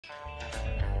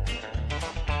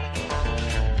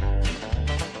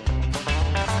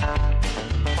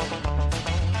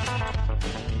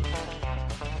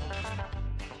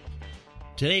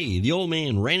Today, the old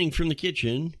man ranting from the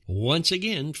kitchen. Once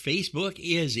again, Facebook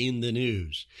is in the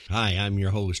news. Hi, I'm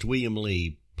your host, William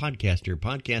Lee, podcaster,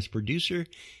 podcast producer,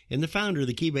 and the founder of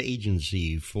the Kiva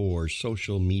Agency for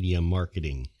Social Media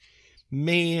Marketing.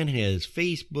 Man, has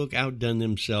Facebook outdone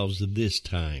themselves this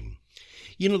time.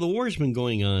 You know, the war's been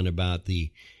going on about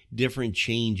the different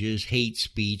changes, hate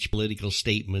speech, political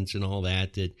statements, and all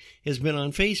that has been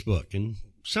on Facebook, and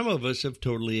some of us have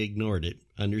totally ignored it,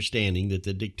 understanding that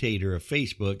the dictator of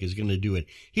Facebook is going to do it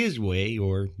his way,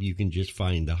 or you can just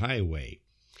find the highway.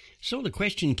 So the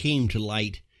question came to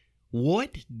light,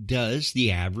 what does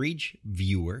the average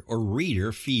viewer or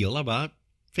reader feel about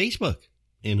Facebook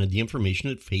and the information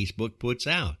that Facebook puts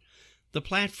out, the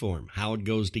platform, how it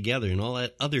goes together, and all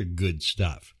that other good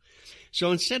stuff?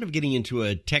 So instead of getting into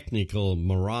a technical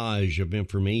mirage of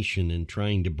information and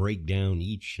trying to break down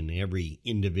each and every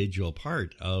individual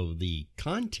part of the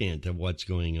content of what's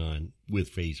going on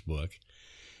with Facebook,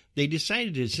 they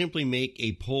decided to simply make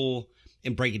a poll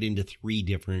and break it into three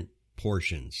different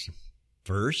portions.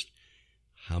 First,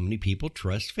 how many people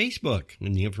trust Facebook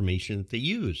and the information that they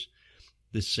use?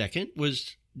 The second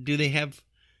was, do they have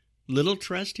little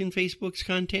trust in Facebook's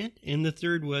content? And the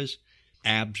third was,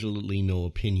 absolutely no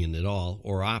opinion at all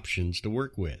or options to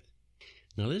work with.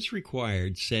 Now, this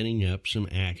required setting up some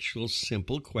actual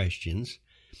simple questions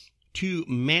to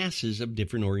masses of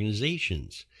different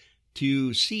organizations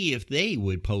to see if they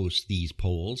would post these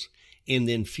polls and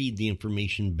then feed the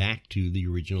information back to the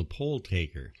original poll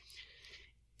taker.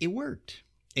 It worked,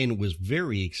 and it was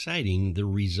very exciting, the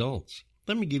results.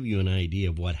 Let me give you an idea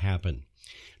of what happened.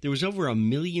 There was over 1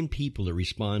 million people that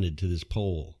responded to this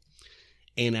poll.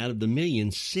 And out of the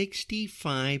million,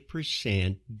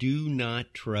 65% do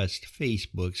not trust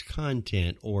Facebook's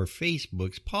content or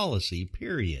Facebook's policy,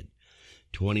 period.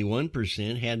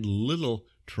 21% had little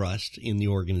trust in the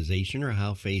organization or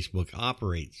how Facebook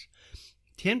operates.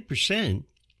 10%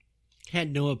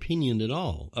 had no opinion at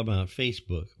all about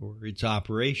Facebook or its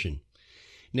operation.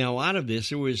 Now, out of this,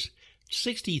 there was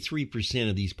 63%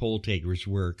 of these poll takers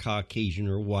were Caucasian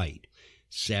or white.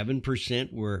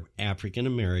 7% were African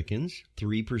Americans,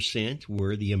 3%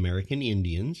 were the American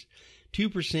Indians,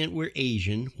 2% were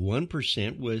Asian,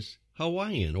 1% was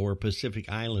Hawaiian or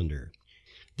Pacific Islander.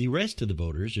 The rest of the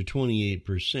voters, or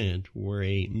 28%, were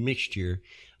a mixture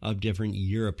of different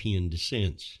European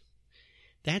descents.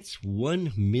 That's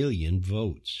 1 million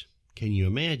votes. Can you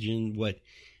imagine what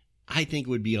I think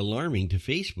would be alarming to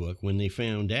Facebook when they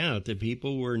found out that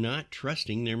people were not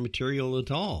trusting their material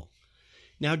at all?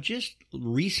 Now, just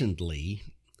recently,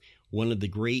 one of the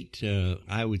great,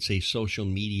 I would say, social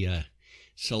media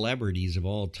celebrities of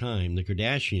all time, the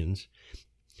Kardashians,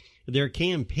 their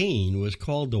campaign was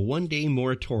called the One-Day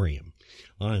Moratorium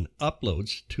on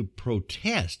uploads to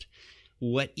protest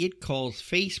what it calls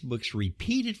Facebook's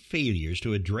repeated failures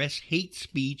to address hate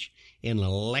speech and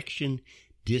election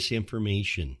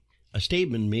disinformation. A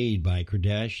statement made by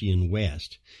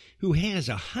Kardashian-West, who has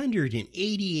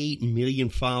 188 million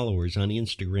followers on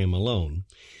Instagram alone,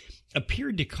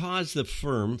 appeared to cause the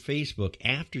firm, Facebook,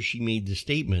 after she made the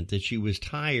statement that she was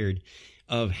tired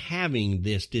of having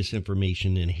this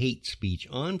disinformation and hate speech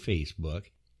on Facebook.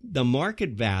 The market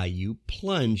value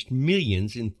plunged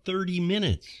millions in 30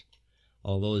 minutes.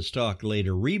 Although the stock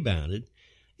later rebounded,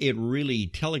 it really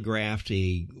telegraphed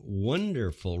a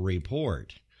wonderful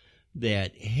report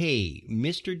that, hey,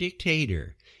 Mr.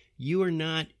 Dictator, you are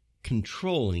not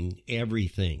controlling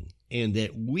everything, and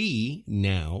that we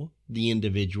now, the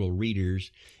individual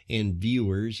readers and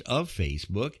viewers of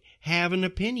Facebook, have an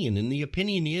opinion, and the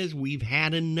opinion is we've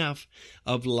had enough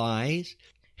of lies,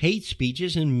 hate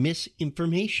speeches, and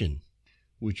misinformation,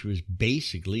 which was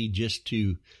basically just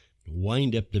to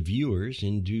wind up the viewers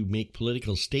and to make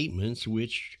political statements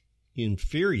which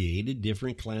infuriated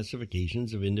different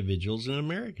classifications of individuals in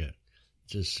America.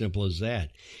 It's as simple as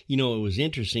that. You know, it was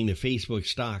interesting that Facebook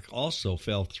stock also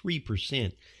fell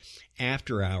 3%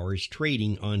 after hours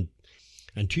trading on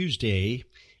Tuesday,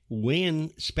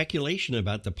 when speculation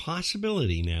about the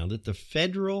possibility now that the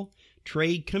Federal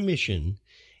Trade Commission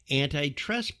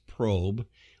antitrust probe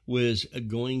was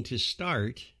going to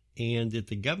start, and that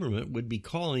the government would be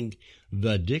calling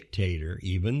the dictator,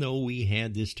 even though we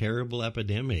had this terrible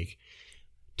epidemic,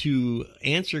 to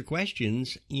answer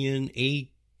questions in a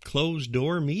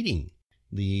closed-door meeting.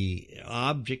 The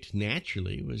object,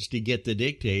 naturally, was to get the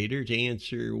dictator to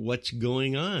answer what's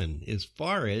going on as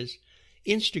far as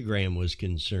Instagram was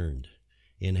concerned,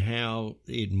 and how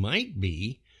it might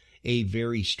be a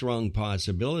very strong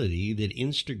possibility that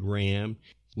Instagram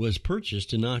was purchased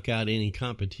to knock out any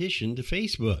competition to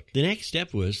Facebook. The next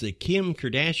step was that Kim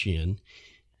Kardashian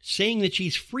saying that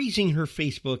she's freezing her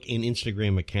Facebook and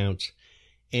Instagram accounts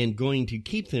and going to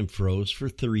keep them froze for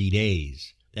 3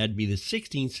 days. That'd be the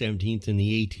 16th, 17th, and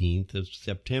the 18th of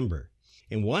September.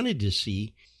 And wanted to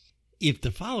see if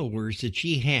the followers that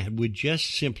she had would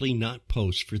just simply not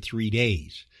post for 3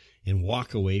 days and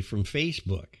walk away from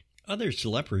Facebook. Other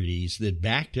celebrities that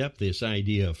backed up this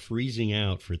idea of freezing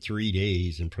out for 3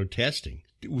 days and protesting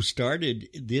started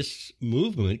this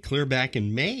movement clear back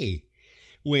in May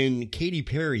when Katy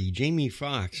Perry, Jamie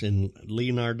Foxx, and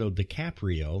Leonardo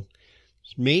DiCaprio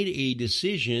made a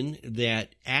decision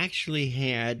that actually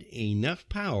had enough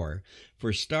power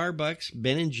for Starbucks,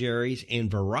 Ben & Jerry's, and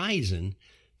Verizon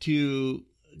to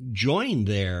join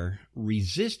their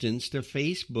resistance to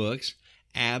Facebook's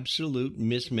absolute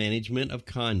mismanagement of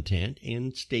content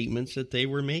and statements that they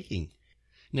were making.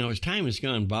 Now, as time has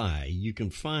gone by, you can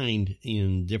find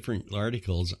in different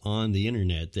articles on the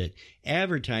internet that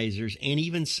advertisers and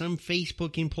even some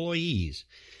Facebook employees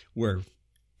were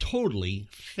totally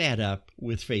fed up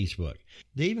with Facebook.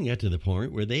 They even got to the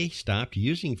point where they stopped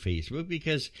using Facebook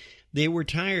because they were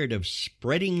tired of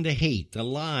spreading the hate, the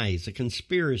lies, the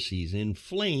conspiracies, and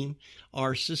inflame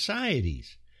our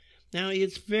societies. Now,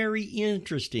 it's very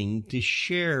interesting to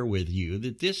share with you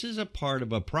that this is a part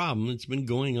of a problem that's been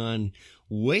going on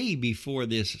way before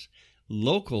this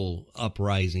local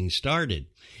uprising started.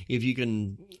 If you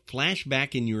can flash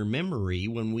back in your memory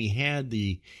when we had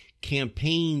the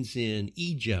campaigns in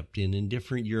Egypt and in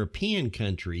different European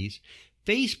countries,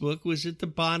 Facebook was at the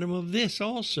bottom of this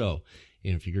also.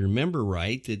 And if you can remember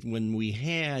right, that when we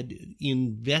had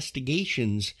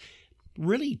investigations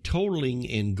really totaling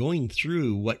and going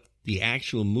through what the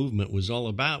actual movement was all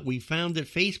about, we found that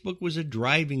Facebook was a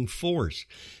driving force,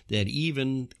 that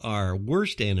even our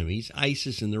worst enemies,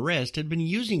 ISIS and the rest, had been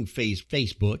using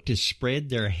Facebook to spread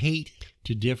their hate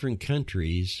to different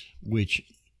countries, which,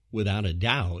 without a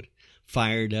doubt,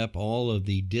 fired up all of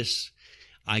the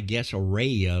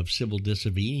array of civil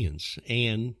disobedience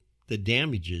and the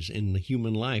damages in the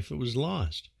human life that was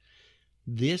lost.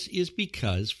 This is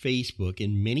because Facebook,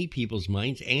 in many people's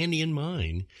minds and in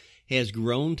mine, has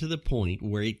grown to the point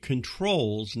where it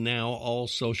controls now all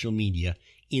social media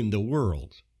in the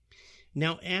world.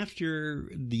 Now, after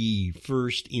the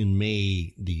first in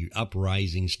May, the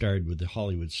uprising started with the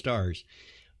Hollywood stars.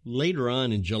 Later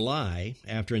on in July,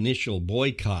 after initial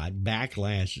boycott,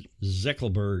 backlash,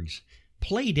 Zuckerberg's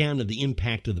play down to the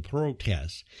impact of the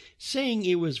protests, saying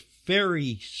it was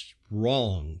very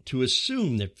wrong to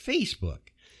assume that Facebook,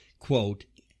 quote,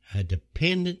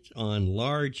 dependent on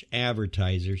large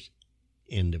advertisers,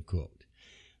 end of quote.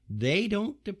 They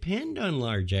don't depend on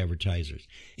large advertisers.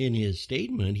 In his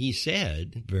statement, he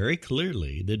said very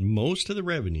clearly that most of the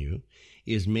revenue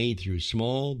is made through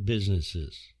small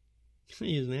businesses.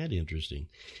 Isn't that interesting?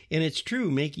 And it's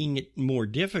true, making it more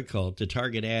difficult to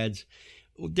target ads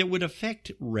that would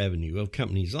affect revenue of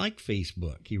companies like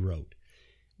Facebook, he wrote.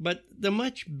 But the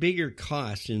much bigger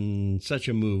cost in such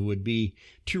a move would be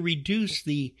to reduce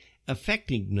the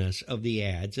effectiveness of the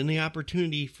ads and the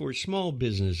opportunity for small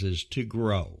businesses to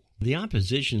grow. The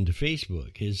opposition to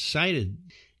Facebook has cited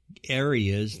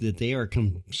areas that they are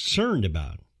concerned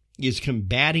about is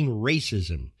combating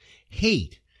racism,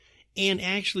 hate, and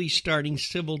actually starting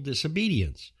civil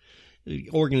disobedience.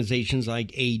 Organizations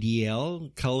like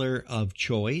ADL, Color of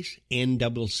Choice,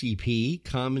 NAACP,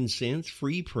 Common Sense,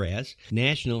 Free Press,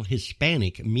 National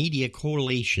Hispanic Media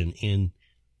Coalition, and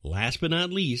last but not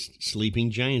least,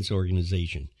 Sleeping Giants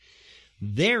Organization.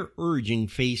 They're urging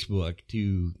Facebook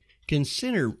to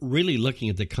consider really looking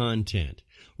at the content,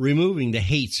 removing the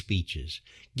hate speeches,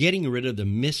 getting rid of the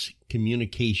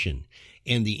miscommunication,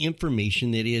 and the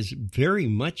information that is very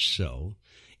much so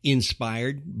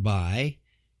inspired by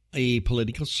a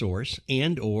political source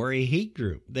and or a hate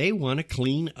group. They want to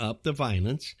clean up the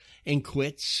violence and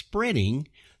quit spreading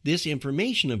this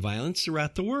information of violence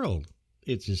throughout the world.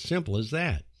 It's as simple as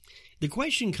that. The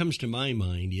question comes to my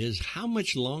mind is, how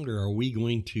much longer are we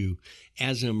going to,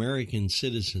 as American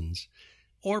citizens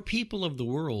or people of the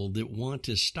world that want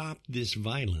to stop this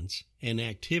violence and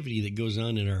activity that goes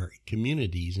on in our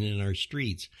communities and in our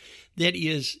streets, that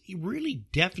is really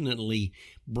definitely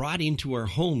brought into our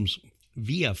homes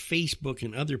via Facebook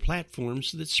and other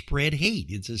platforms that spread hate?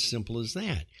 It's as simple as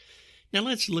that. Now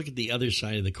let's look at the other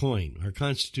side of the coin. Our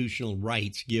constitutional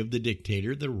rights give the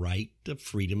dictator the right to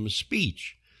freedom of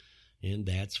speech. And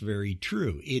that's very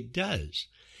true. It does.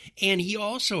 And he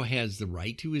also has the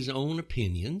right to his own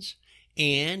opinions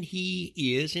and he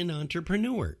is an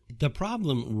entrepreneur. The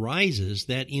problem rises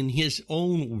that in his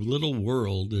own little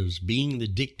world as being the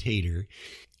dictator,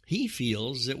 he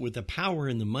feels that with the power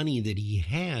and the money that he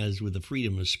has with the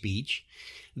freedom of speech,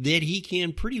 that he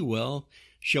can pretty well,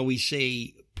 shall we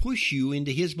say, push you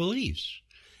into his beliefs.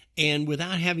 And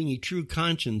without having a true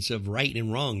conscience of right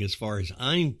and wrong, as far as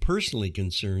I'm personally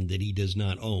concerned, that he does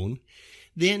not own,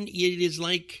 then it is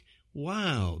like,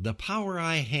 wow, the power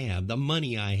I have, the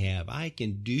money I have, I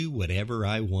can do whatever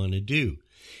I want to do.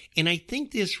 And I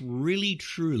think this really,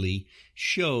 truly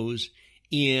shows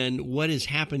in what has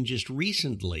happened just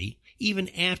recently, even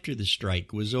after the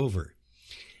strike was over.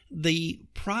 The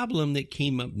problem that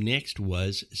came up next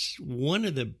was one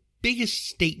of the biggest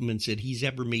statements that he's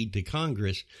ever made to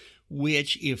Congress,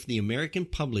 which, if the American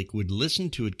public would listen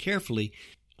to it carefully,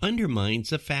 undermines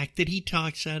the fact that he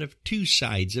talks out of two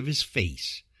sides of his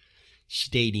face,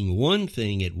 stating one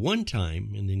thing at one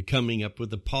time and then coming up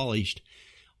with a polished,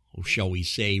 shall we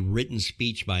say, written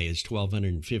speech by his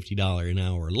 $1,250 an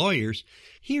hour lawyers.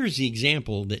 Here's the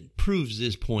example that proves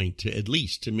this point, at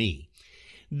least to me.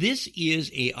 This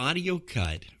is an audio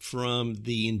cut from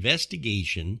the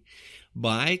investigation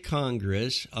by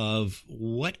Congress of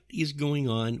what is going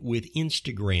on with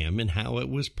Instagram and how it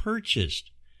was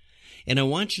purchased. And I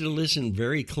want you to listen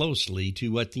very closely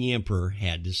to what the emperor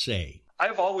had to say.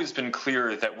 I've always been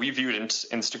clear that we viewed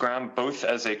Instagram both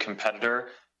as a competitor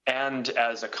and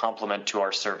as a complement to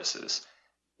our services.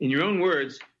 In your own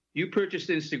words, you purchased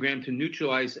Instagram to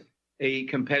neutralize a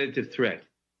competitive threat.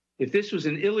 If this was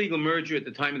an illegal merger at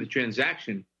the time of the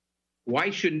transaction,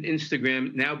 why shouldn't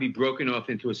Instagram now be broken off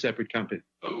into a separate company?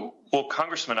 Well,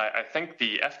 Congressman, I think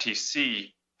the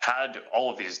FTC had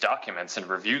all of these documents and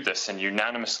reviewed this and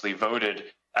unanimously voted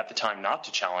at the time not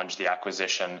to challenge the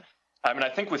acquisition. I mean, I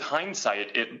think with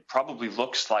hindsight, it probably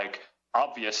looks like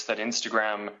obvious that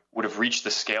Instagram would have reached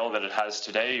the scale that it has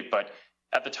today, but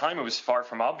at the time it was far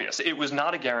from obvious. It was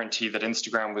not a guarantee that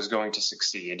Instagram was going to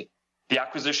succeed. The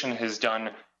acquisition has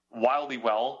done wildly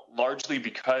well, largely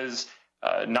because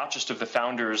not just of the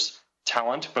founders'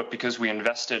 talent, but because we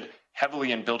invested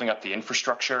heavily in building up the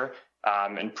infrastructure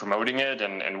and promoting it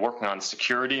and working on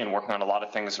security and working on a lot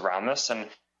of things around this. And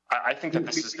I think that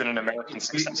this has been an American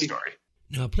success story.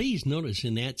 Now, please notice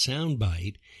in that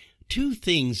soundbite two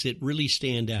things that really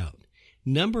stand out.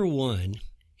 Number one,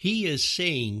 he is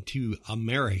saying to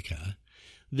America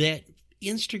that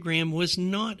Instagram was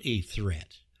not a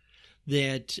threat,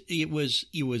 that it was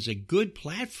a good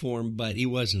platform, but it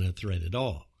wasn't a threat at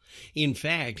all. In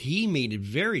fact, he made it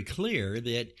very clear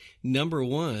that, number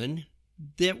one,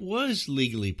 that was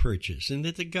legally purchased and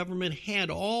that the government had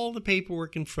all the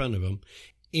paperwork in front of them,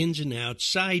 ins and outs,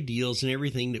 side deals, and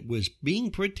everything that was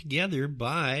being put together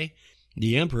by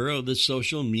the emperor of the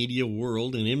social media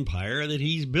world and empire that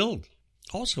he's built.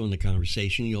 Also in the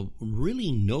conversation, you'll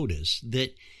really notice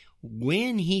that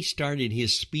when he started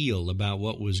his spiel about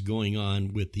what was going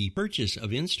on with the purchase of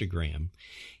Instagram,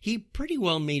 he pretty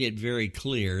well made it very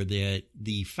clear that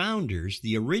the founders,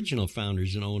 the original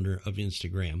founders and owner of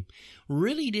Instagram,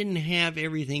 really didn't have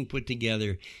everything put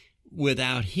together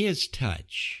without his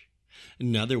touch.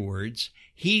 In other words,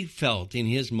 he felt in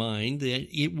his mind that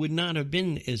it would not have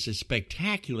been as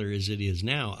spectacular as it is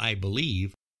now, I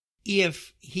believe,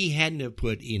 if he hadn't have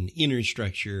put in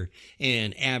infrastructure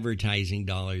and advertising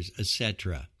dollars,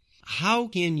 etc. How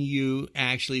can you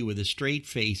actually, with a straight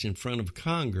face in front of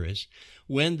Congress,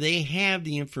 when they have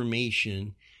the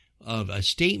information of a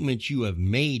statement you have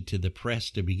made to the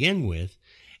press to begin with,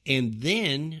 and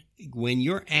then when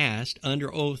you're asked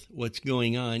under oath what's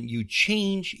going on, you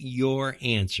change your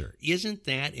answer? Isn't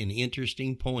that an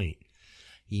interesting point?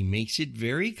 He makes it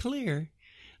very clear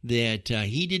that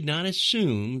he did not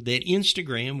assume that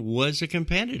Instagram was a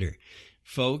competitor.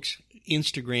 Folks,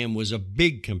 Instagram was a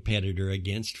big competitor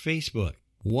against Facebook.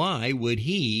 Why would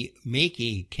he make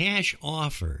a cash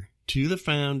offer to the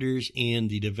founders and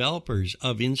the developers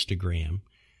of Instagram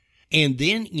and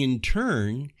then in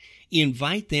turn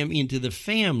invite them into the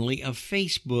family of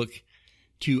Facebook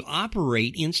to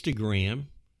operate Instagram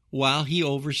while he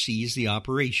oversees the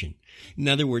operation? In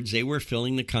other words, they were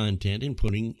filling the content and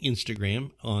putting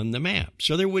Instagram on the map.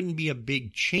 So there wouldn't be a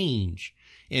big change,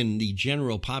 and the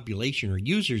general population or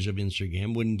users of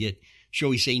Instagram wouldn't get, shall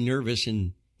we say, nervous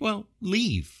and, well,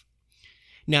 leave.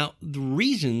 Now, the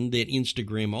reason that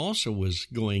Instagram also was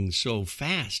going so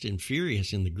fast and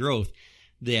furious in the growth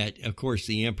that, of course,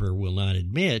 the emperor will not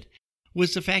admit,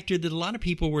 was the factor that a lot of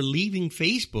people were leaving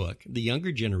Facebook, the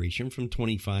younger generation from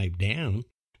 25 down,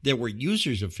 that were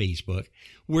users of Facebook,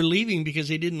 were leaving because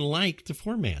they didn't like the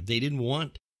format. They didn't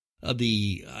want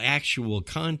the actual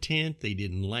content. They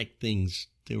didn't like things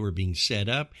that were being set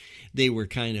up. They were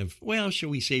kind of, well, shall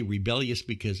we say rebellious,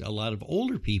 because a lot of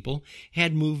older people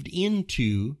had moved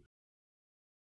into